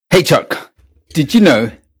Hey Chuck, did you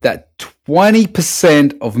know that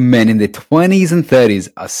 20% of men in their 20s and 30s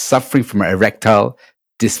are suffering from erectile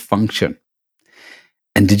dysfunction?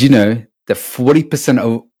 And did you know that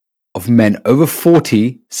 40% of men over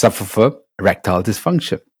 40 suffer from erectile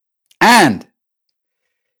dysfunction? And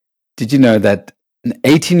did you know that an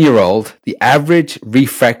 18-year-old, the average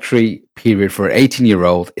refractory period for an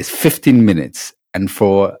 18-year-old is 15 minutes, and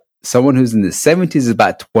for someone who's in the 70s is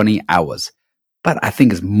about 20 hours. But I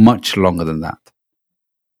think it's much longer than that.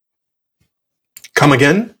 Come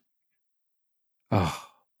again? Oh.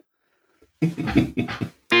 Do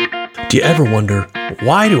you ever wonder,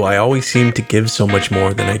 why do I always seem to give so much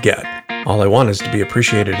more than I get? All I want is to be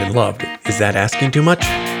appreciated and loved. Is that asking too much?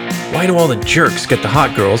 Why do all the jerks get the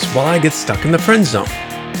hot girls while I get stuck in the friend zone?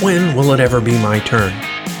 When will it ever be my turn?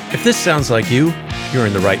 If this sounds like you, you're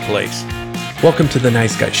in the right place. Welcome to The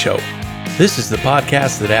Nice Guy Show. This is the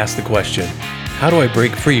podcast that asks the question, how do I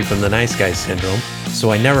break free from the nice guy syndrome so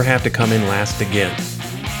I never have to come in last again?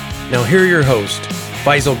 Now here are your hosts,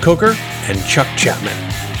 Faisal Coker and Chuck Chapman.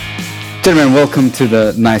 Gentlemen, welcome to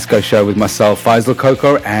the Nice Guy Show with myself, Faisal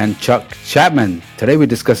Coker, and Chuck Chapman. Today we're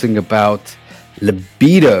discussing about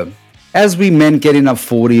libido. As we men get in our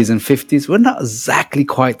 40s and 50s, we're not exactly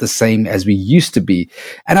quite the same as we used to be,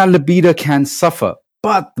 and our libido can suffer.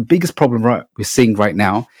 But the biggest problem we're seeing right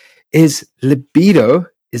now is low libido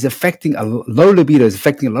is affecting a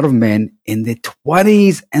lot of men in their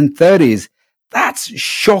 20s and 30s. That's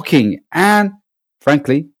shocking and,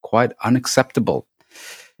 frankly, quite unacceptable.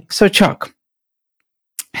 So, Chuck,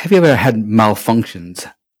 have you ever had malfunctions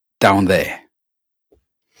down there?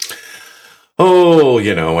 Oh,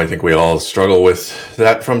 I think we all struggle with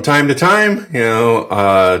that from time to time.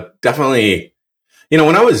 Definitely.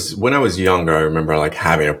 When I was younger, I remember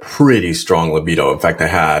having a pretty strong libido. In fact, I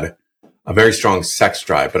had a very strong sex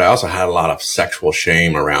drive, but I also had a lot of sexual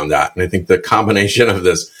shame around that. And I think the combination of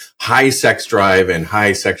this high sex drive and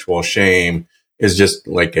high sexual shame is just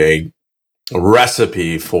like a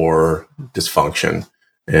recipe for dysfunction.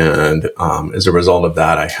 And as a result of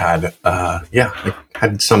that, I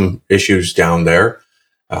had some issues down there.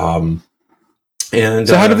 So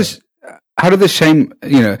how did the shame?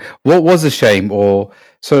 What was the shame? Or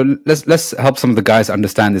so let's help some of the guys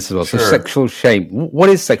understand this as well. Sure. So sexual shame. What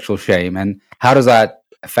is sexual shame, and how does that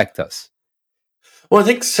affect us? Well, I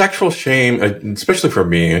think sexual shame, especially for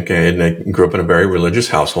me, okay, and I grew up in a very religious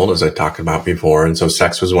household, as I talked about before, and so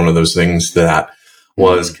sex was one of those things that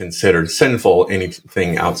was considered sinful,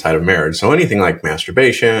 anything outside of marriage. So anything like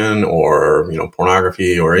masturbation or,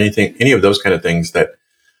 pornography or any of those kind of things that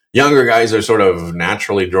younger guys are sort of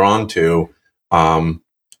naturally drawn to,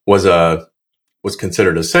 was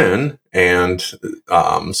considered a sin, and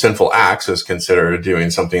sinful acts is considered doing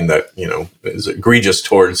something that, is egregious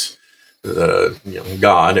towards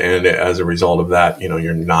God. And as a result of that,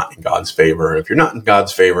 you're not in God's favor. If you're not in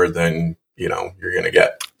God's favor, then, you're going to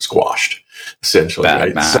get squashed, essentially. Bad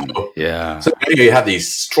right? man. So, yeah. So you have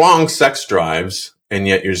these strong sex drives, and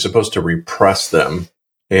yet you're supposed to repress them.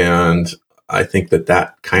 And I think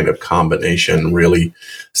that kind of combination really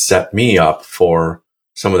set me up for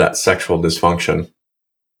some of that sexual dysfunction.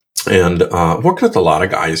 And worked with a lot of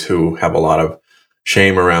guys who have a lot of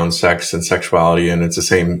shame around sex and sexuality, and it's the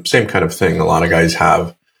same kind of thing. A lot of guys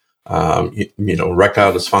have,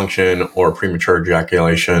 erectile dysfunction or premature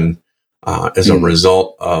ejaculation as a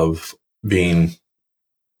result of being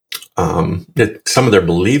some of their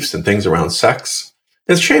beliefs and things around sex.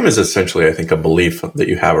 And shame is essentially, I think, a belief that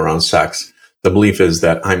you have around sex. The belief is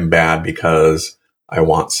that I'm bad because I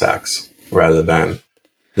want sex, rather than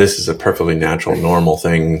this is a perfectly natural, normal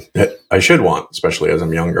thing that I should want, especially as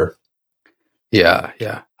I'm younger. Yeah.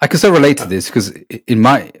 I can so relate to this because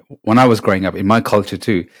when I was growing up in my culture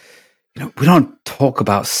too, we don't talk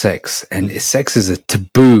about sex, and sex is a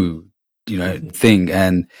taboo, thing.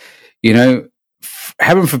 And,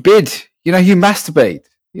 heaven forbid, you masturbate,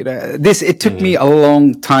 it took me a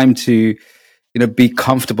long time to, be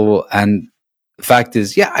comfortable. And the fact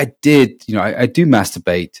is, I did, I do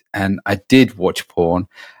masturbate, and I did watch porn,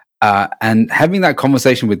 and having that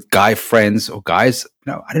conversation with guy friends or guys,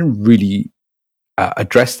 I didn't really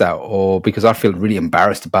address that, or because I feel really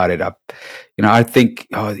embarrassed about it. I think,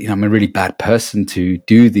 I'm a really bad person to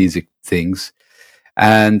do these things.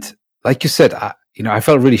 And like you said, I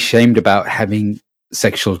felt really shamed about having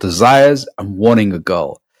sexual desires and wanting a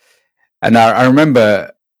girl. And I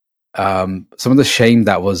remember some of the shame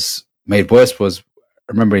that was made worse was,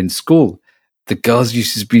 I remember in school, the girls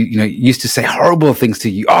used to say horrible things to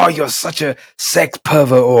you. Oh, you're such a sex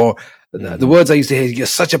pervert, or the words I used to hear, you're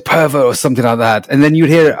such a pervert, or something like that. And then you'd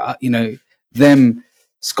hear, them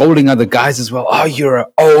scolding other guys as well. Oh, you're an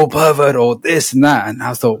old pervert or this and that. And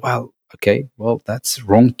I thought, well, okay, well, that's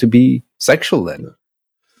wrong to be sexual then.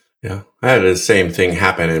 Yeah. I had the same thing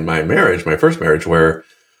happen in my marriage, my first marriage, where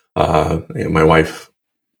my wife,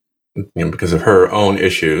 because of her own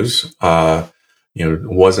issues,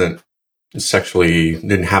 wasn't sexually,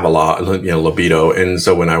 didn't have a lot, libido. And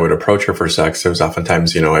so when I would approach her for sex, there was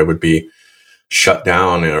oftentimes, I would be shut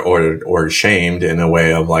down or shamed in a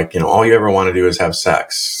way of like, all you ever want to do is have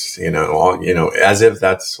sex, as if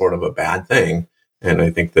that's sort of a bad thing. And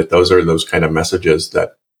I think that those are those kind of messages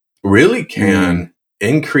that really can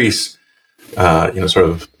increase, sort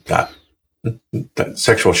of that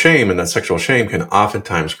sexual shame, and that sexual shame can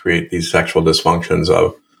oftentimes create these sexual dysfunctions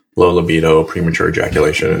of low libido, premature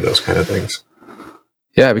ejaculation, and those kind of things.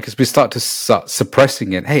 Yeah, because we start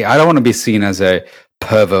suppressing it. Hey, I don't want to be seen as a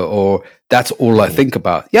pervert, or that's all I think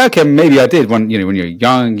about. Yeah, okay, maybe I did when you're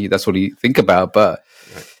young. That's what you think about, but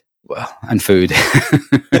well, and food,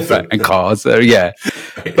 and cars. Yeah,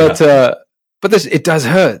 but it does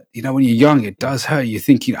hurt. When you're young, it does hurt. You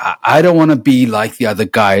think, I don't want to be like the other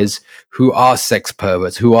guys who are sex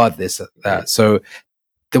perverts, who are this, that. So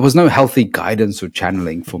there was no healthy guidance or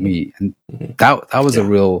channeling for me, and that was a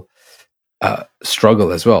real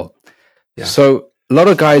struggle as well. Yeah. So a lot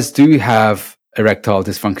of guys do have erectile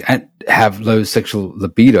dysfunction and have low sexual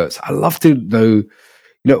libidos. I love to know,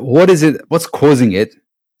 what is it? What's causing it?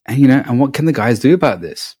 And and what can the guys do about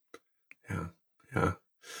this? Yeah.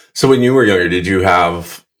 So when you were younger,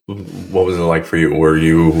 what was it like for you? Did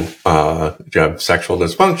you have sexual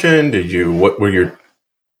dysfunction?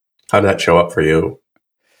 How did that show up for you?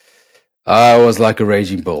 I was like a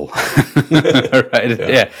raging bull, right?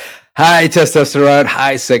 Yeah. High testosterone,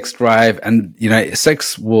 high sex drive. And,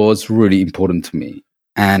 sex was really important to me.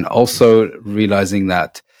 And also realizing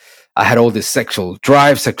that I had all this sexual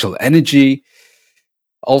drive, sexual energy.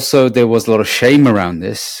 Also, there was a lot of shame around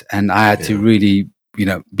this. And I had to really,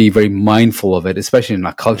 be very mindful of it, especially in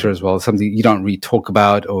my culture as well. Something you don't really talk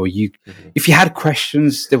about, or if you had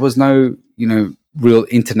questions, there was no, real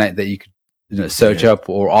internet that you could, search up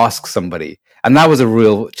or ask somebody. And that was a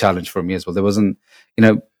real challenge for me as well. There wasn't,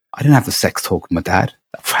 I didn't have the sex talk with my dad,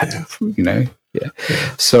 Yeah.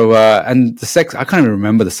 So, and the sex, I can't even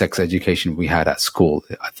remember the sex education we had at school.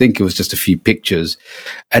 I think it was just a few pictures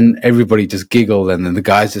and everybody just giggled. And then the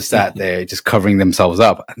guys just sat there just covering themselves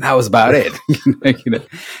up. And that was about it.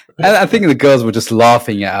 And I think the girls were just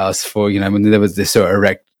laughing at us for, when there was this sort of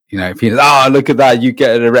erect, penis. Oh, look at that. You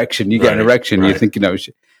get an erection. You get an erection. You think,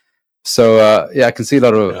 so, I can see a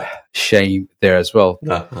lot of shame there as well.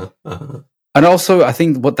 And also, I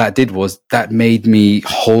think what that did was that made me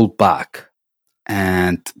hold back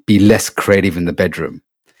and be less creative in the bedroom.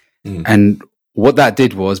 And what that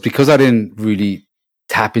did was, because I didn't really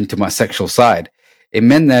tap into my sexual side, it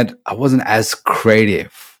meant that I wasn't as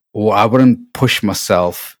creative, or I wouldn't push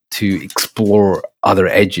myself to explore other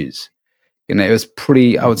edges. It was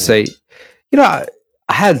pretty, I would say, I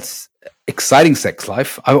had exciting sex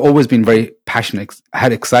life. I've always been very passionate. I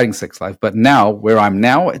had exciting sex life, but now where I'm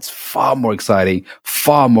now, it's far more exciting,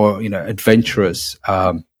 far more, adventurous,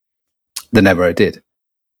 than ever I did.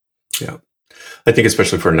 Yeah. I think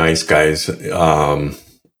especially for nice guys, that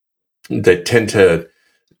tend to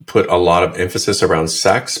put a lot of emphasis around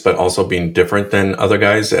sex, but also being different than other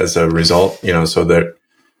guys as a result, so that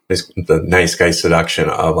the nice guy seduction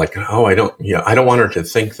of like, oh, I don't want her to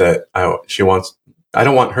think that I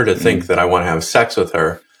don't want her to think that I want to have sex with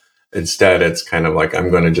her. Instead, it's kind of like, I'm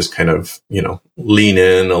going to just kind of, lean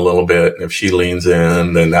in a little bit. And if she leans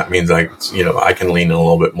in, then that means I can lean in a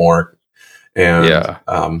little bit more. And,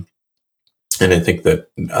 and I think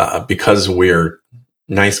that, because we're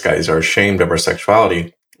nice guys are ashamed of our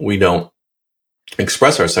sexuality, we don't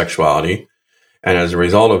express our sexuality. And as a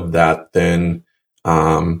result of that, then,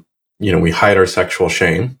 we hide our sexual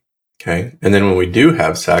shame. Okay. And then when we do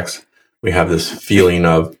have sex, we have this feeling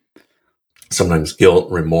of sometimes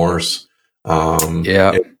guilt, remorse. Don't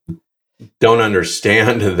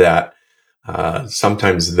understand that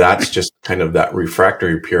sometimes that's just kind of that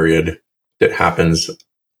refractory period that happens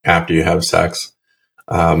after you have sex.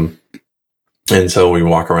 And so we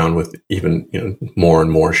walk around with even more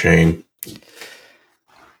and more shame.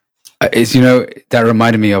 That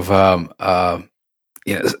reminded me of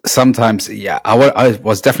sometimes, I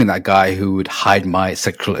was definitely that guy who would hide my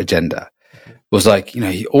sexual agenda. It was like,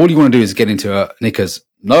 all you want to do is get into knickers.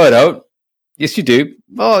 No, I don't. Yes, you do.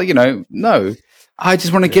 Well, no. I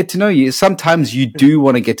just want to get to know you. Sometimes you do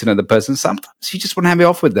want to get to know the person. Sometimes you just want to have it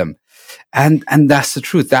off with them. And that's the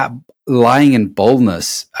truth. That lying and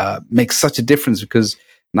boldness makes such a difference, because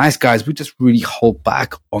nice guys, we just really hold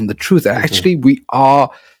back on the truth. And actually, we are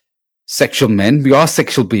sexual men, we are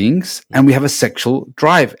sexual beings, and we have a sexual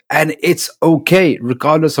drive. And it's okay,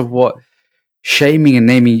 regardless of what shaming and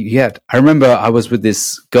naming you get. I remember I was with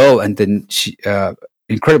this girl, and then she,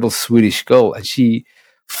 incredible Swedish girl, and she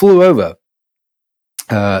flew over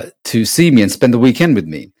to see me and spend the weekend with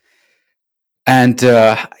me. And,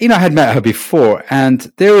 I had met her before,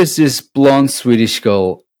 and there is this blonde Swedish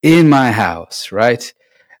girl in my house, right?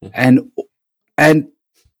 And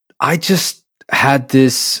I just had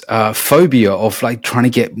this phobia of like trying to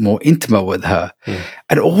get more intimate with her.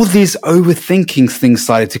 And all these overthinking things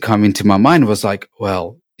started to come into my mind. Was like,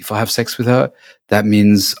 well, if I have sex with her, that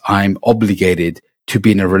means I'm obligated to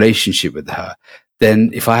be in a relationship with her.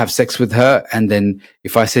 Then if I have sex with her, and then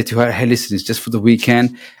if I say to her, hey, listen, it's just for the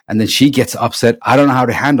weekend, and then she gets upset, I don't know how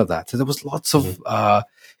to handle that. So there was lots of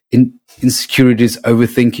insecurities,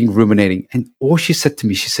 overthinking, ruminating. And all she said to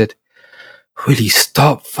me, she said, Willie,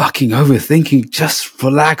 stop fucking overthinking. Just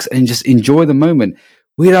relax and just enjoy the moment.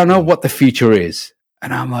 We don't know what the future is.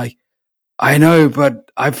 And I'm like, I know,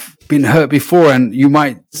 but I've been hurt before, and you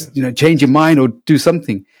might, change your mind or do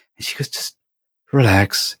something. And she goes, just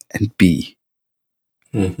relax and be.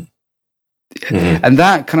 And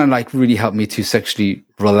that kind of like really helped me to sexually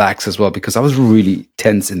relax as well, because I was really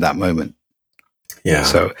tense in that moment. Yeah.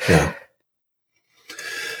 So, yeah.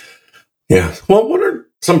 Well, what are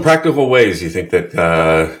some practical ways you think that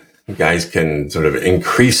guys can sort of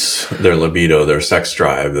increase their libido, their sex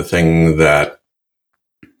drive, the thing that,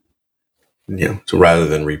 so rather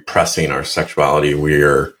than repressing our sexuality,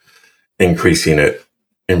 we're increasing it,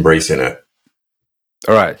 embracing it?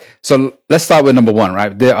 All right. So let's start with number one,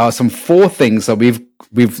 right? There are some 4 things that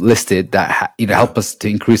we've listed that help us to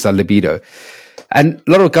increase our libido. And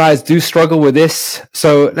a lot of guys do struggle with this.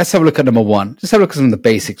 So let's have a look at number 1. Just have a look at some of the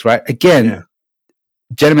basics, right? Again,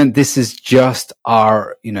 gentlemen, this is just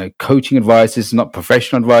our, coaching advice. This is not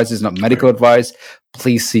professional advice. This is not medical advice.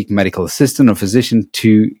 Please seek medical assistance or physician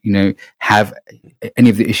to, have any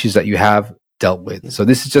of the issues that you have dealt with. So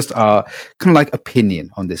this is just our kind of like opinion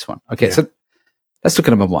on this one. Okay. So let's look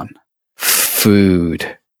at number 1.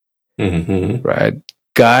 Food. Right?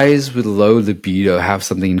 Guys with low libido have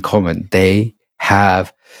something in common. They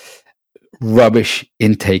have rubbish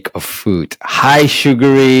intake of food. High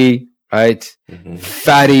sugary, right?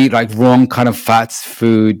 Fatty, like wrong kind of fats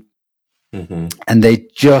food. And they're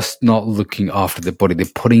just not looking after their body. They're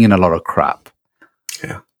putting in a lot of crap.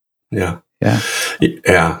 Yeah.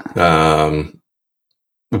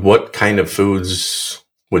 What kind of foods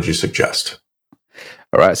would you suggest?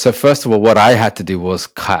 All right. So first of all, what I had to do was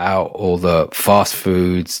cut out all the fast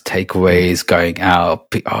foods, takeaways, going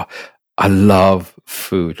out. I love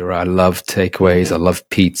food, right? I love takeaways. I love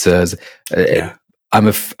pizzas. I'm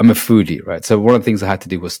a foodie, right? So one of the things I had to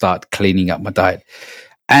do was start cleaning up my diet.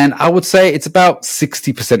 And I would say it's about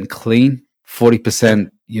 60% clean,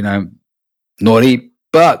 40%, naughty,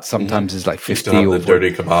 but sometimes it's like 50. You still have the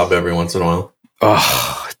dirty kebab every once in a while.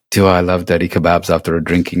 Oh, do I love dirty kebabs after a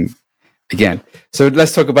drinking again. So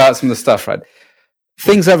let's talk about some of the stuff, right?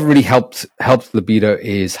 Things that have really helped libido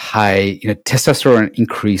is high, testosterone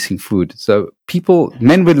increasing food. So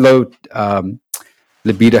men with low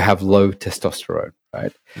libido have low testosterone,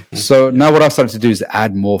 right? So now what I've started to do is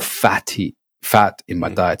add more fat in my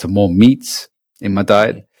diet. So more meats in my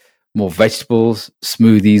diet, more vegetables,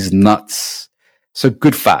 smoothies, nuts. So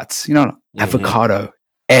good fats, avocado,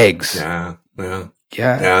 eggs. The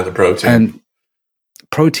protein. And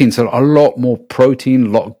protein, so a lot more protein, a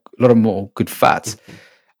lot of more good fats.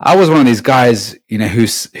 I was one of these guys, who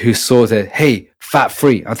saw that, hey, fat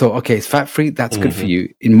free. I thought, okay, it's fat free. That's good for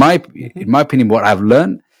you. In my opinion, what I've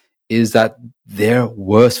learned is that they're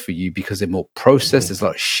worse for you because they're more processed. There's a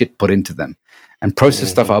lot of shit put into them, and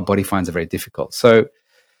processed stuff our body finds are very difficult. So,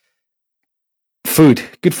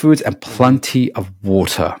 good foods, and plenty of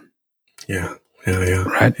water.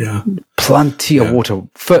 Right. Plenty of water.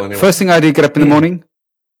 First thing I do, get up in the morning,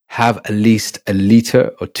 have at least a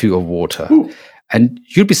liter or 2 of water. And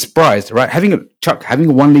you'd be surprised, right? Having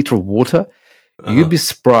 1 liter of water, you'd be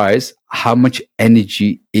surprised how much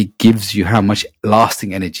energy it gives you, how much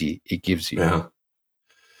lasting energy it gives you.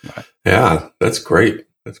 Yeah, that's great.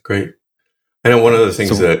 I know one of the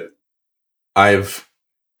things that I've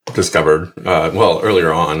discovered,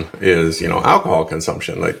 earlier on is, alcohol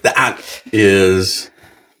consumption. Like that is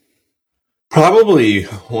probably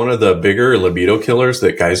one of the bigger libido killers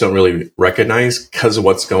that guys don't really recognize because of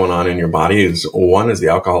what's going on in your body. One is the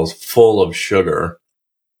alcohol is full of sugar.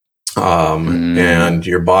 And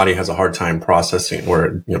your body has a hard time processing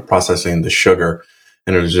processing the sugar.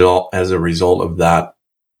 And as a result of that,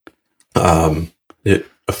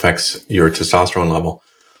 affects your testosterone level.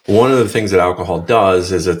 One of the things that alcohol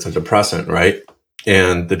does is it's a depressant, right?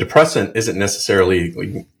 And the depressant isn't necessarily,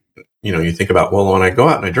 you think about, well, when I go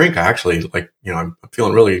out and I drink, I actually I'm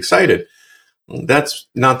feeling really excited. That's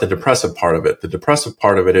not the depressive part of it. The depressive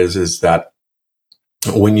part of it is that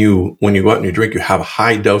when you go out and you drink, you have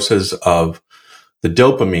high doses of the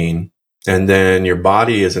dopamine, and then your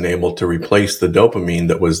body isn't able to replace the dopamine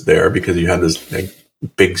that was there because you had this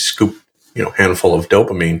big scoop, handful of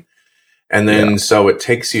dopamine. And then so it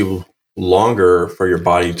takes you longer for your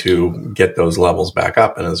body to get those levels back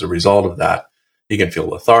up. And as a result of that, you can feel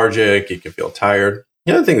lethargic, you can feel tired.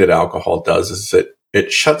 The other thing that alcohol does is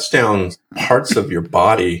it shuts down parts of your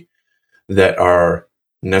body that are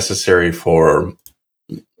necessary for,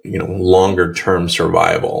 longer term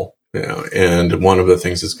survival. And one of the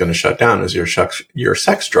things that's going to shut down is your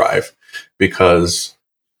sex drive, because,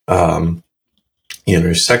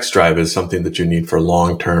 your sex drive is something that you need for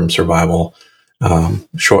long-term survival,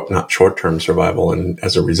 not short-term survival. And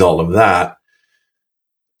as a result of that,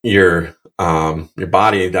 your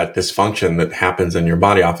body, that dysfunction that happens in your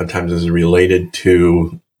body oftentimes is related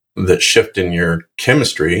to the shift in your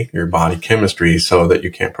chemistry, your body chemistry, so that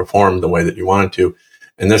you can't perform the way that you wanted to.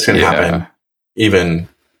 And this can happen even,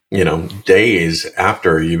 days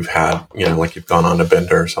after you've had, like you've gone on a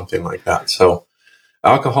bender or something like that. So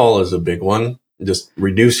alcohol is a big one, just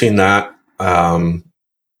reducing that. And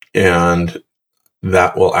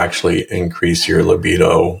that will actually increase your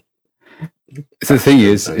libido. So the thing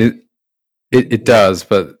is, it does,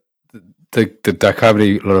 but the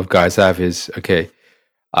dichotomy a lot of guys have is, okay,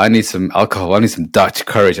 I need some alcohol, I need some Dutch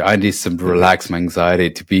courage, I need some to relax my anxiety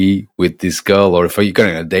to be with this girl, or if you're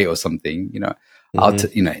going on a date or something,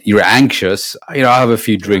 you're anxious, I'll have a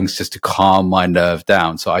few drinks just to calm my nerve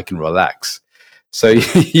down so I can relax. So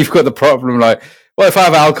you've got the problem like, well, if I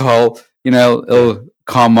have alcohol, it'll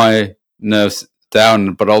calm my nerves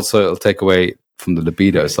down, but also it'll take away from the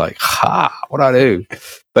libido. It's like, what do I do?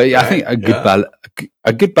 But I think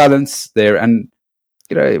a good balance there. And,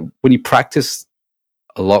 when you practice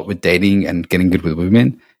a lot with dating and getting good with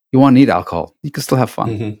women, you won't need alcohol. You can still have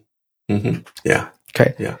fun. Yeah.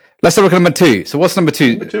 Okay. Yeah. Let's have a look at number 2. So what's number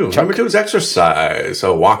 2? Number 2 is exercise.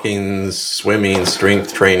 So walking, swimming,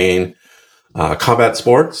 strength training, combat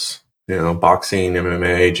sports, boxing,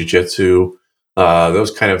 MMA, jiu-jitsu,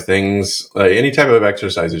 those kind of things, any type of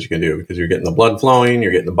exercises you can do, because you're getting the blood flowing,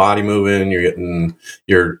 you're getting the body moving,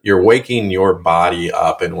 you're waking your body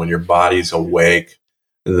up. And when your body's awake,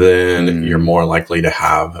 then you're more likely to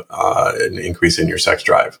have an increase in your sex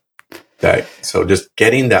drive. Okay. So just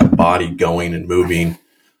getting that body going and moving.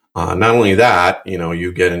 Not only that,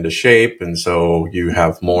 you get into shape, and so you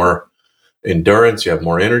have more endurance, you have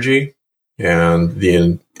more energy, and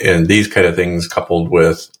these kind of things coupled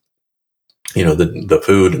with, the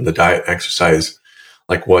food and the diet, exercise,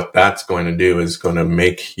 like what that's going to do is going to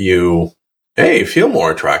make you A, feel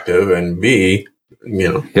more attractive, and B,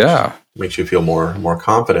 makes you feel more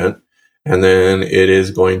confident. And then it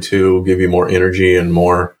is going to give you more energy and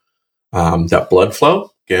more that blood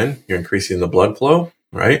flow. Again, you're increasing the blood flow,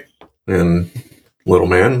 right? And little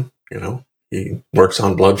man, he works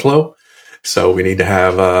on blood flow. So we need to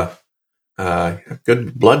have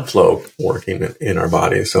good blood flow working in our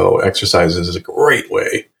body. So exercise is a great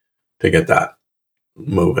way to get that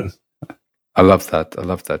moving. I love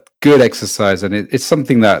that. Good exercise. And it's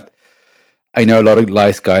something that I know a lot of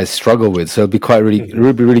life guys struggle with. So it'll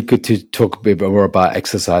be really good to talk a bit more about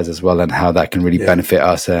exercise as well, and how that can really benefit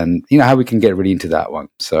us, and how we can get really into that one.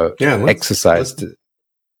 So exercise.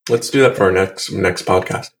 Let's do that for our next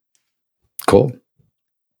podcast. Cool.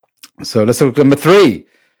 So let's look at number 3.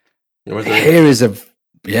 Here is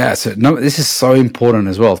this is so important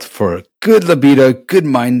as well for a good libido, good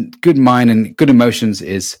mind, and good emotions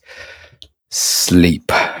is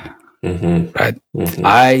sleep. Right?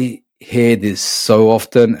 I hear this so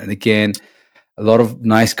often, and again, a lot of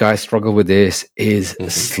nice guys struggle with this, is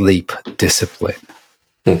sleep discipline.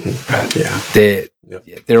 Right? Yeah.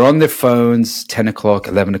 They're on their phones 10 o'clock,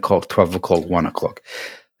 11 o'clock, 12 o'clock, 1 o'clock.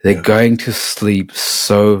 They're going to sleep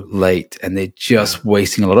so late, and they're just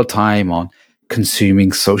wasting a lot of time on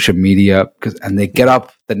consuming social media, and they get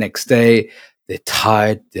up the next day, they're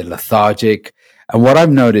tired, they're lethargic. And what I've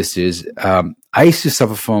noticed is I used to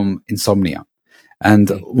suffer from insomnia. And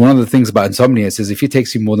one of the things about insomnia is if it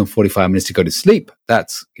takes you more than 45 minutes to go to sleep,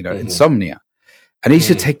 that's, insomnia. And it used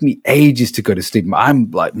to take me ages to go to sleep.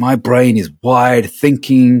 I'm like, my brain is wired,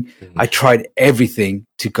 thinking. I tried everything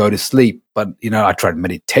to go to sleep. But, I tried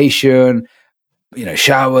meditation,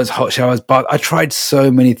 showers, hot showers, but I tried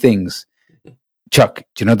so many things. Chuck,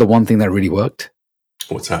 do you know the one thing that really worked?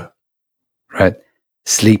 What's that? Right.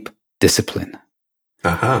 sleep discipline.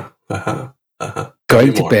 Going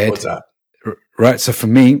to bed. What's that? Right. So for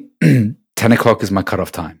me, 10 o'clock is my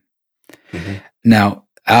cutoff time. Mm-hmm. Now,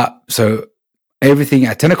 so everything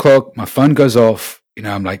at 10 o'clock, my phone goes off.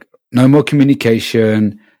 I'm like, no more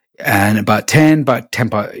communication. And about 10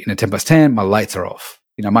 past 10, my lights are off.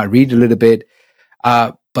 I might read a little bit.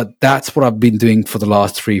 But that's what I've been doing for the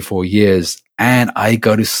last 3-4 years. And I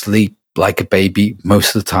go to sleep like a baby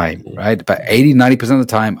most of the time, right? About 80-90% of the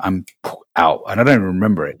time, I'm out and I don't even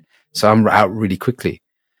remember it. So I'm out really quickly.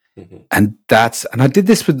 Mm-hmm. And I did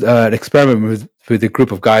this with an experiment with a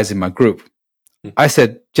group of guys in my group. Mm-hmm. I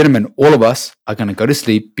said, gentlemen, all of us are going to go to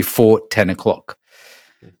sleep before 10 o'clock.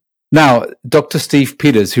 Mm-hmm. Now, Dr. Steve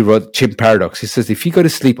Peters, who wrote Chimp Paradox, he says, if you go to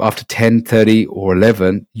sleep after 10:30 or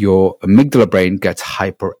 11, your amygdala brain gets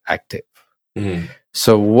hyperactive. Mm-hmm.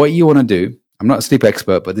 So what you want to do, I'm not a sleep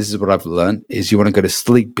expert, but this is what I've learned, is you want to go to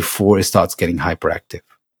sleep before it starts getting hyperactive.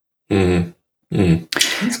 Mm-hmm.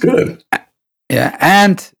 Mm-hmm. That's good. Yeah.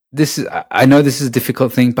 And I know this is a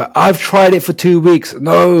difficult thing, but I've tried it for 2 weeks.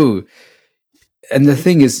 No. And the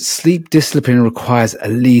thing is, sleep discipline requires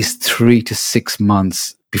at least 3 to 6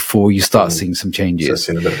 months before you start seeing some changes.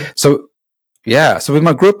 So with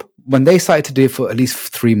my group, when they started to do it for at least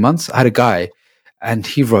 3 months, I had a guy and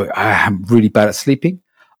he wrote, I am really bad at sleeping.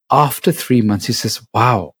 After 3 months, he says,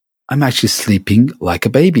 wow, I'm actually sleeping like a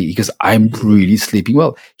baby because I'm really sleeping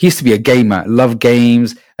well. He used to be a gamer, loved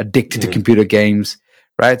games, addicted to computer games,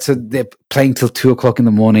 right? So they're playing till 2 o'clock in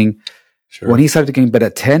the morning. Sure. When he started getting bed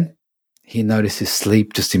at 10, he noticed his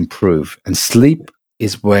sleep just improve. And sleep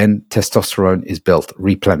is when testosterone is built,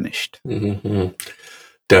 replenished. Mm-hmm.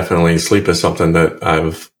 Definitely. Sleep is something that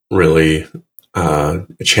I've really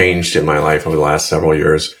changed in my life over the last several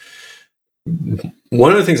years.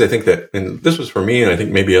 One of the things I think that, and this was for me, and I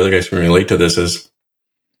think maybe other guys can relate to this, is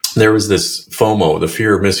there was this FOMO, the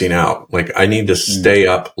fear of missing out. Like, I need to stay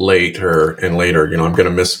up later and later. I'm going to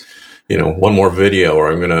miss, one more video,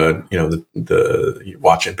 or I'm going to,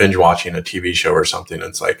 binge watching a TV show or something.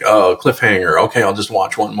 It's like, oh, cliffhanger. Okay, I'll just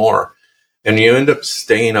watch one more. And you end up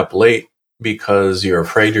staying up late because you're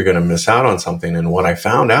afraid you're going to miss out on something. And what I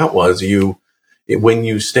found out was when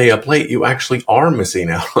you stay up late, you actually are missing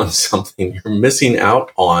out on something. You're missing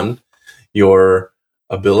out on your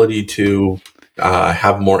ability to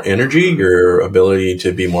have more energy, your ability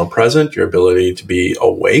to be more present, your ability to be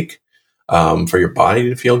awake, for your body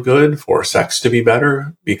to feel good, for sex to be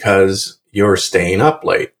better, because you're staying up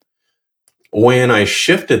late. When I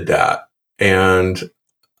shifted that, and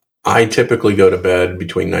I typically go to bed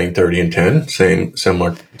between 9:30 and 10,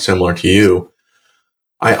 similar to you,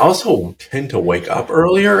 I also tend to wake up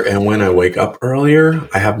earlier, and when I wake up earlier,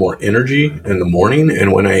 I have more energy in the morning.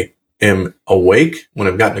 And when I am awake, when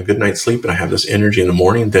I've gotten a good night's sleep and I have this energy in the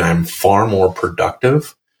morning, then I'm far more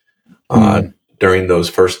productive during those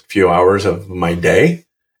first few hours of my day.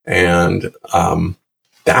 And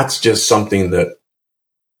that's just something that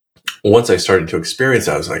once I started to experience,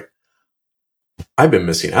 I was like, I've been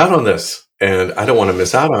missing out on this, and I don't want to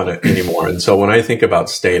miss out on it anymore. And so when I think about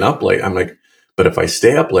staying up late, I'm like, but if I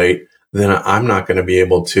stay up late, then I'm not going to be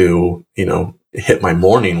able to, hit my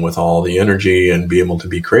morning with all the energy and be able to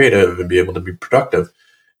be creative and be able to be productive.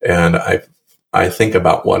 And I think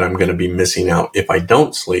about what I'm going to be missing out if I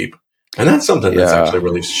don't sleep. And that's something that's actually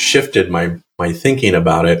really shifted my thinking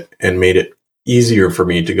about it and made it easier for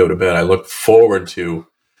me to go to bed. I look forward to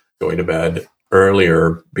going to bed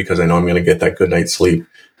earlier because I know I'm going to get that good night's sleep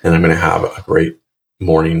and I'm going to have a great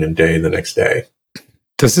morning and day the next day.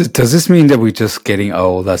 Does this mean that we're just getting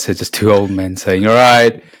old? That's it, just two old men saying, all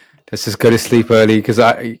right, let's just go to sleep early. Because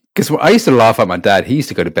I used to laugh at my dad. He used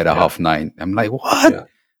to go to bed at 9:30. I'm like, what? Yeah.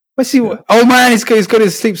 What's he? Yeah. Oh man, he's going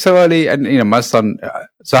to sleep so early. And my son.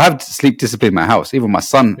 So I have sleep discipline in my house. Even my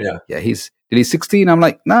son. Yeah. He's 16. I'm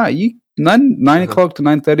like, nah, you 9 o'clock to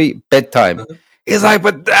 9:30 bedtime. He's like,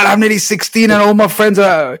 but Dad, I'm nearly 16 and all my friends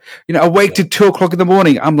are awake till 2 o'clock in the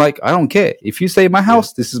morning. I'm like, I don't care. If you stay in my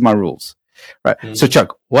house, this is my rules. Right. Mm-hmm. So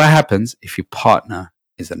Chuck, what happens if your partner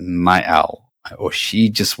is a night owl, or she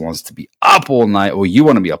just wants to be up all night, or you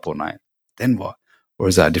want to be up all night? Then what? Or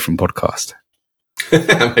is that a different podcast?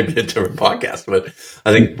 That might be a different podcast, but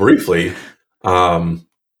I think briefly, it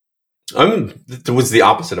was the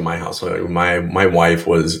opposite of my house. My wife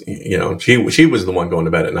was, she was the one going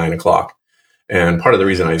to bed at 9 o'clock. And part of the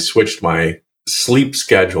reason I switched my sleep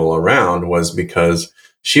schedule around was because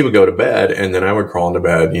she would go to bed and then I would crawl into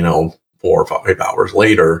bed, 4 or 5 hours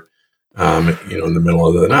later, in the middle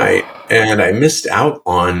of the night. And I missed out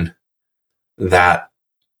on that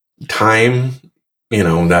time,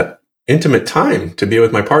 that intimate time to be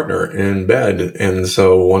with my partner in bed. And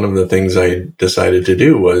so one of the things I decided to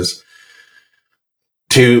do was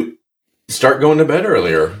to start going to bed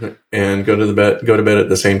earlier and go to bed at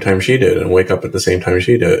the same time she did and wake up at the same time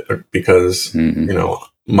she did, because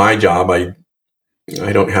my job, I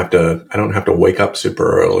don't have to wake up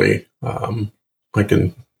super early. I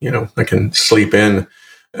can sleep in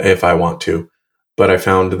if I want to, but I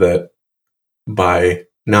found that by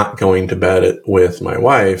not going to bed with my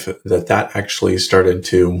wife, that actually started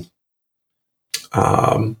to,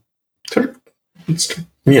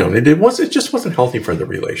 it just wasn't healthy for the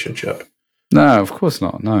relationship. No, of course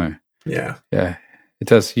not. No. Yeah. It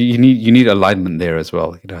does. You need alignment there as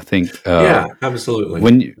well. I think. Absolutely.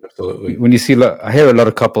 When you see, I hear a lot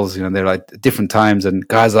of couples. They're like different times, and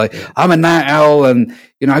guys are like, I'm a night owl, and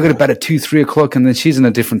I go to bed at 2-3 o'clock, and then she's in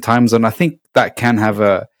a different time zone. I think that can have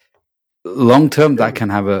a long term. That can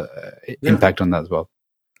have a impact on that as well.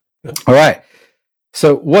 Yeah. All right.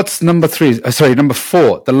 So what's number 3? Number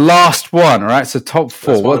 4, the last one. All right. So top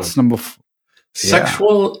 4. What's number 4?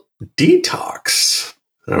 Sexual detox.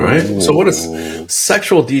 All right. Ooh. So what is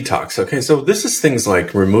sexual detox? Okay. So this is things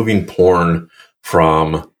like removing porn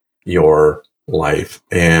from your life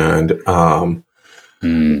and,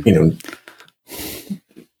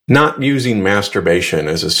 not using masturbation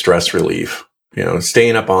as a stress relief,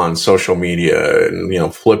 staying up on social media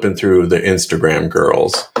and, flipping through the Instagram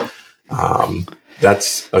girls.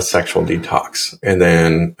 That's a sexual detox. And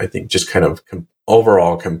then I think just kind of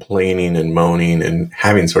overall complaining and moaning and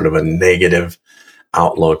having sort of a negative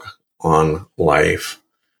outlook on life.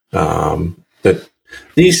 That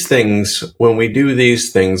these things, when we do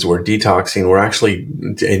these things, we're detoxing. We're actually,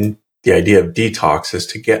 the idea of detox is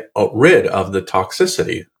to get rid of the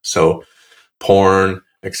toxicity. So porn,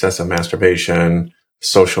 excessive masturbation,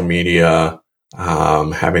 social media,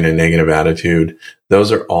 having a negative attitude,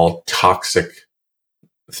 those are all toxic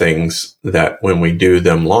things that when we do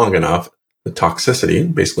them long enough, the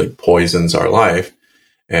toxicity basically poisons our life,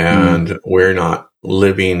 and we're not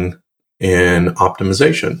living in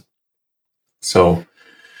optimization. So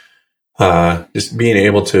just being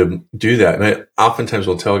able to do that. And I oftentimes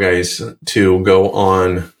will tell guys to go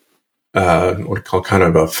on what we call kind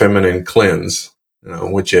of a feminine cleanse,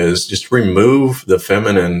 which is just remove the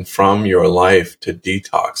feminine from your life to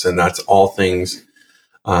detox. And that's all things,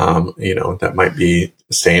 that might be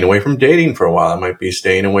staying away from dating for a while. It might be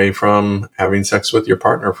staying away from having sex with your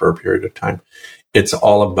partner for a period of time. It's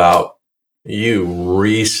all about you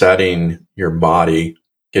resetting your body,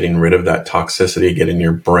 getting rid of that toxicity, getting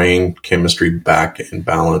your brain chemistry back in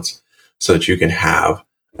balance so that you can have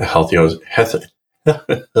a healthier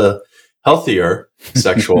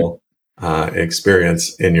sexual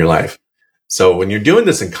experience in your life. So when you're doing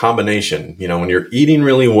this in combination, when you're eating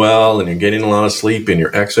really well and you're getting a lot of sleep and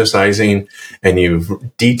you're exercising and you've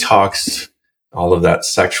detoxed all of that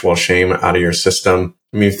sexual shame out of your system.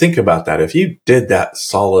 I mean, think about that. If you did that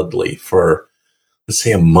solidly for, let's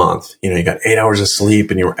say, a month, you got 8 hours of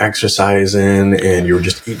sleep and you were exercising and you were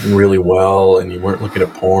just eating really well and you weren't looking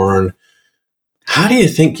at porn, how do you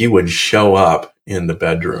think you would show up in the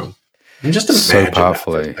bedroom? And just imagine so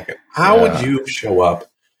powerfully. How would you show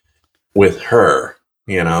up with her?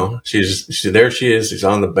 She's there. She is. She's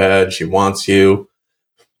on the bed. She wants you.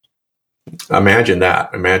 Imagine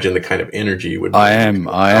that. Imagine the kind of energy you would. I am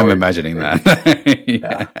imagining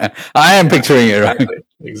that. I am picturing it. Right?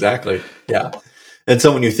 Exactly. Yeah. And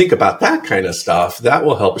so when you think about that kind of stuff, that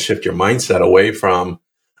will help shift your mindset away from,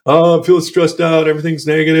 I'm feeling stressed out. Everything's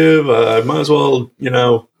negative. I might as well,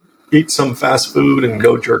 eat some fast food and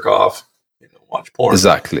go jerk off, watch porn.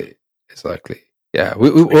 Exactly. Yeah. We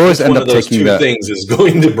always end up taking that. Things is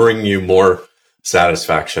going to bring you more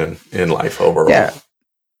satisfaction in life overall. Yeah.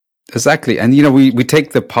 Exactly. And, we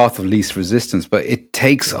take the path of least resistance, but it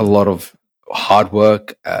takes a lot of hard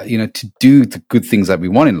work, to do the good things that we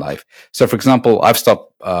want in life. So, for example, I've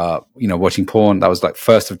stopped, watching porn. That was like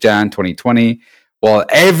 1st of Jan, 2020. While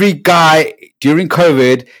every guy during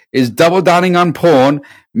COVID is double downing on porn,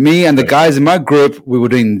 me and the guys in my group, we were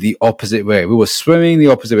doing the opposite way. We were swimming the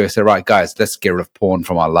opposite way. I said, right, guys, let's get rid of porn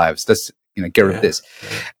from our lives. Let's, get rid of this.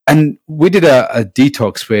 And we did a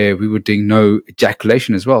detox where we were doing no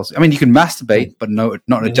ejaculation as well. So, I mean, you can masturbate, but not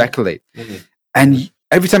ejaculate. And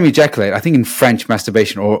every time you ejaculate, I think in French,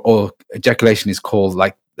 masturbation or ejaculation is called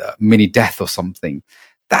like mini death or something.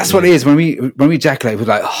 That's what it is. When we ejaculate, we're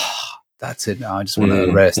like, that's it now. I just want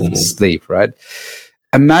to rest and sleep, right?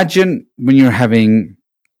 Imagine when you're having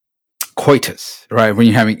coitus, right? When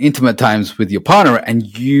you're having intimate times with your partner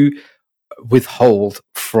and you withhold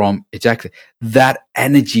from ejaculate, that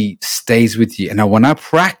energy stays with you. And now when I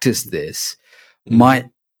practice this, my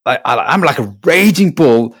I'm like a raging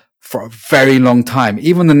bull for a very long time.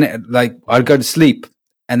 Even I'd go to sleep,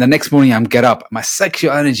 and the next morning I'm get up. My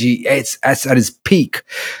sexual energy, it's at its peak.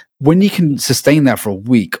 When you can sustain that for a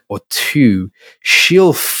week or two,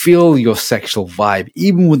 she'll feel your sexual vibe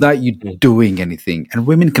even without you doing anything. And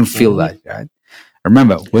women can feel that, right?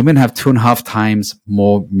 Remember, women have 2.5 times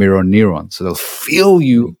more mirror neurons, so they'll feel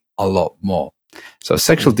you a lot more. So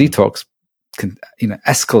sexual detox can,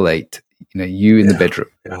 escalate, you in the bedroom.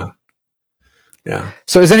 Yeah.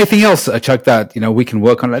 So is there anything else, Chuck, that, we can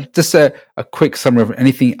work on? Just a quick summary of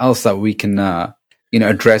anything else that we can,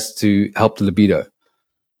 address to help the libido.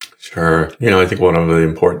 Sure. I think one of the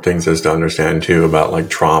important things is to understand too about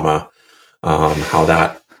like trauma, how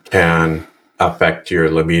that can affect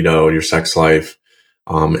your libido, your sex life.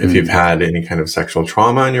 If you've had any kind of sexual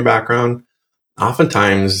trauma in your background,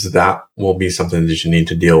 oftentimes that will be something that you need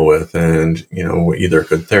to deal with. And, either a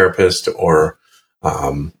good therapist or,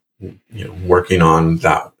 working on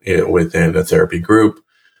that within a therapy group,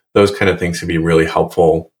 those kind of things can be really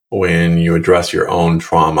helpful when you address your own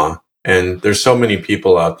trauma. And there's so many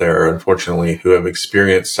people out there, unfortunately, who have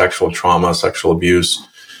experienced sexual trauma, sexual abuse,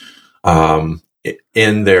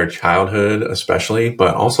 in their childhood, especially,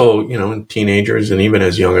 but also, in teenagers and even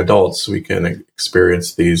as young adults, we can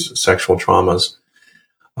experience these sexual traumas.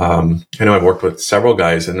 I know I've worked with several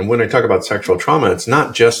guys, and when I talk about sexual trauma, it's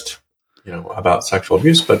not just, about sexual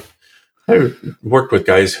abuse, but I've worked with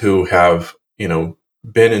guys who have,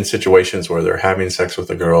 been in situations where they're having sex with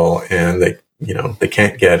a girl and they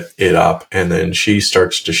can't get it up. And then she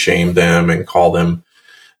starts to shame them and call them,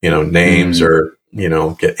 names or,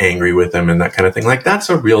 get angry with them and that kind of thing. Like that's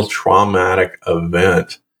a real traumatic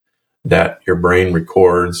event that your brain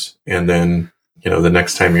records. And then, the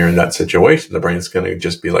next time you're in that situation, the brain's going to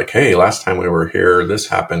just be like, hey, last time we were here, this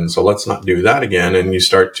happened. So let's not do that again. And you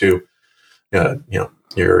start to,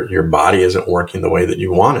 your body isn't working the way that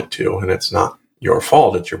you want it to. And it's not your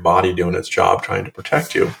fault. It's your body doing its job, trying to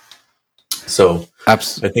protect you. So I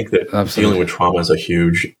think that dealing with trauma is a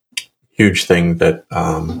huge, huge thing that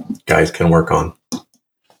guys can work on.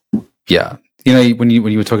 Yeah. When you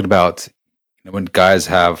were talking about when guys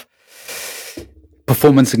have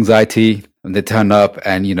performance anxiety and they turn up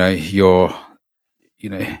and, your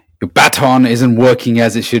baton isn't working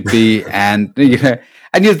as it should be. And,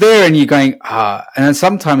 and you're there and you're going, and then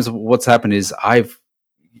sometimes what's happened is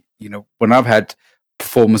when I've had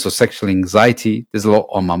performance or sexual anxiety, there's a lot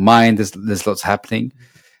on my mind. There's lots happening.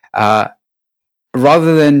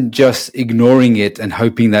 Rather than just ignoring it and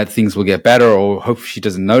hoping that things will get better or hope she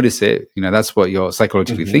doesn't notice it, that's what you're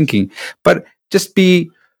psychologically thinking. But just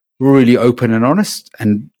be really open and honest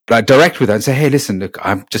and direct with her and say, hey, listen, look,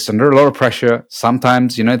 I'm just under a lot of pressure.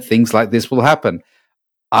 Sometimes, things like this will happen.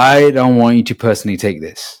 I don't want you to personally take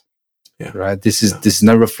this. Yeah. Right. This is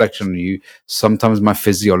no reflection on you. Sometimes my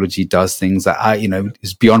physiology does things that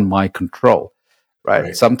is beyond my control.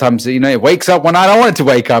 Right. Sometimes, it wakes up when I don't want it to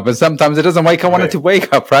wake up, and sometimes it doesn't wake up when I want it to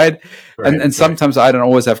wake up. Right. And sometimes I don't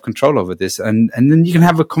always have control over this. And then you can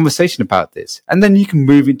have a conversation about this, and then you can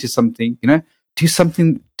move into something,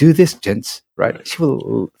 do this, gents. Right. She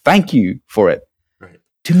will thank you for it. Right.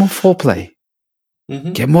 Do more foreplay.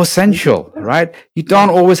 Get more sensual, right? You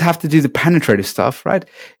don't always have to do the penetrative stuff, right?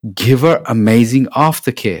 Give her amazing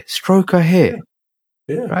aftercare. Stroke her hair,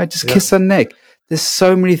 right? Just kiss her neck. There's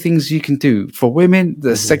so many things you can do. For women,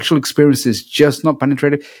 the sexual experience is just not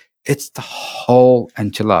penetrative. It's the whole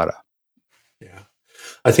enchilada. Yeah.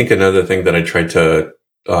 I think another thing that I try to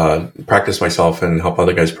practice myself and help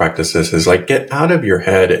other guys practice this is like get out of your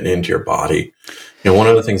head and into your body. One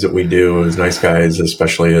of the things that we do as nice guys,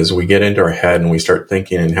 especially, is we get into our head and we start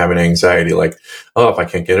thinking and having anxiety like, oh, if I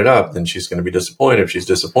can't get it up, then she's going to be disappointed. If she's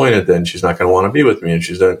disappointed, then she's not going to want to be with me. If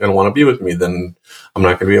she's not going to want to be with me, then I'm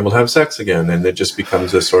not going to be able to have sex again. And it just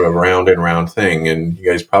becomes this sort of round and round thing. And you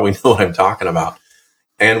guys probably know what I'm talking about.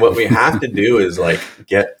 And what we have to do is like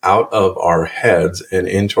get out of our heads and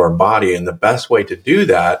into our body. And the best way to do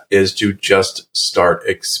that is to just start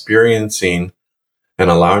experiencing and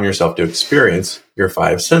allowing yourself to experience your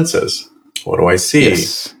 5 senses. What do I see?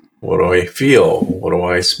 Yes. What do I feel? What do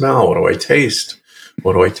I smell? What do I taste?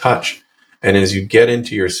 What do I touch? And as you get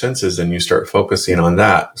into your senses and you start focusing on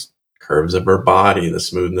that, curves of her body, the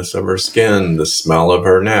smoothness of her skin, the smell of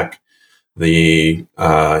her neck, the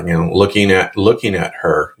looking at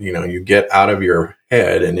her, you get out of your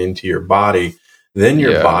head and into your body, then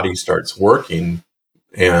your body starts working,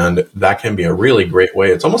 and that can be a really great way.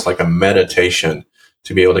 It's almost like a meditation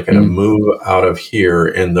to be able to kind of move out of here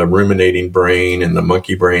in the ruminating brain and the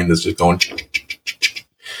monkey brain that's just going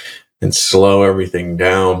and slow everything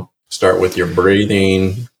down. Start with your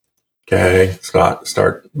breathing, Okay.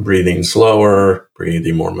 Start breathing slower,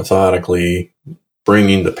 breathing more methodically,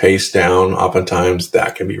 bringing the pace down. Oftentimes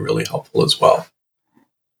that can be really helpful as well.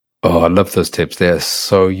 Oh, I love those tips. They're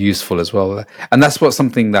so useful as well. And that's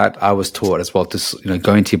something that I was taught as well, to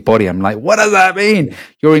go into your body. I'm like, what does that mean?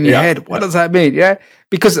 You're in your head. What does that mean? Yeah.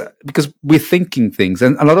 Because we're thinking things.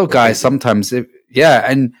 And a lot of guys sometimes,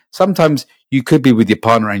 and sometimes you could be with your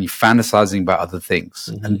partner and you're fantasizing about other things.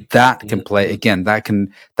 Mm-hmm. And that can play again,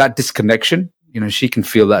 that disconnection, she can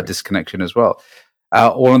feel that disconnection as well.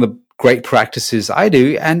 One of the great practices I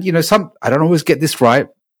do, and I don't always get this right,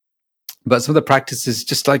 but some of the practices,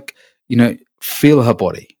 just like, feel her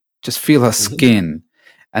body, just feel her skin,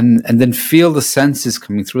 and then feel the senses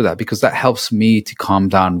coming through that, because that helps me to calm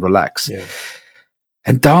down, relax. Yeah.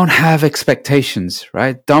 And don't have expectations,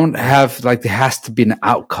 right? Don't have there has to be an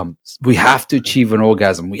outcome. We have to achieve an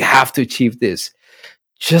orgasm. We have to achieve this.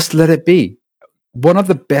 Just let it be. One of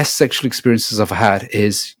the best sexual experiences I've had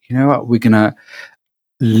is, we're going to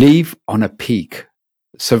leave on a peak.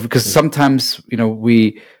 So, because sometimes,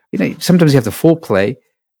 sometimes you have to foreplay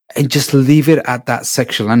and just leave it at that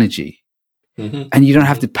sexual energy. Mm-hmm. And you don't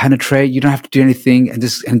have to penetrate. You don't have to do anything,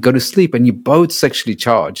 and go to sleep. And you're both sexually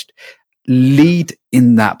charged. Lead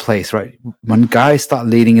in that place, right? When guys start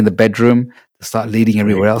leading in the bedroom, they start leading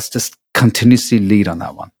everywhere else. Just continuously lead on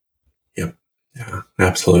that one. Yep. Yeah,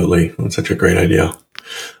 absolutely. That's such a great idea.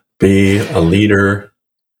 Be a leader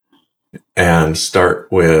and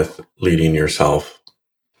start with leading yourself.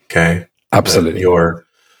 Okay. Absolutely. You're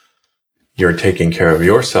taking care of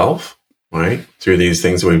yourself, right? Through these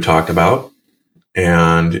things we've talked about,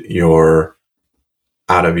 and you're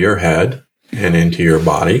out of your head and into your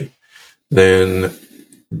body. Then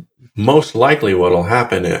most likely what will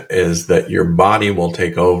happen is that your body will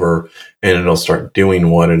take over and it'll start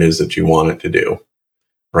doing what it is that you want it to do,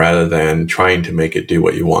 rather than trying to make it do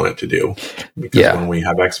what you want it to do. Because when we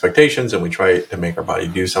have expectations and we try to make our body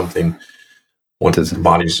do something, the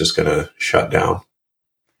body's just going to shut down.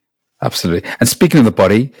 Absolutely. And speaking of the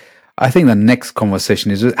body, I think the next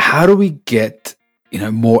conversation is, how do we get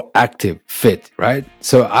more active, fit, right?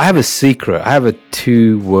 So I have a secret. I have a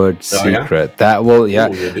 2-word secret that will,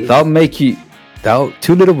 that'll make you,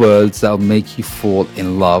 2 little words that'll make you fall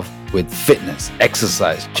in love with fitness,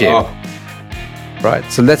 exercise, gym. Right.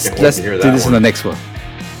 So let's do this in the next one.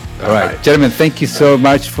 All right, gentlemen, thank you so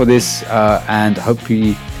much for this, and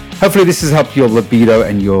hopefully this has helped your libido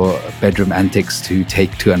and your bedroom antics to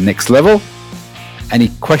take to a next level. Any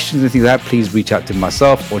questions or anything like that, please reach out to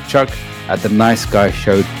myself or Chuck at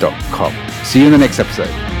theniceguyshow.com. See you in the next episode.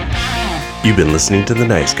 You've been listening to The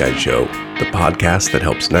Nice Guy Show, the podcast that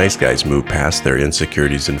helps nice guys move past their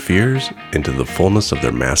insecurities and fears into the fullness of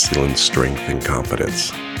their masculine strength and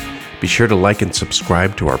confidence. Be sure to like and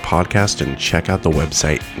subscribe to our podcast and check out the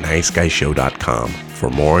website niceguyshow.com for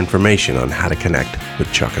more information on how to connect with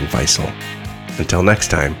Chuck and Faisal. Until next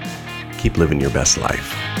time, keep living your best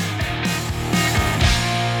life.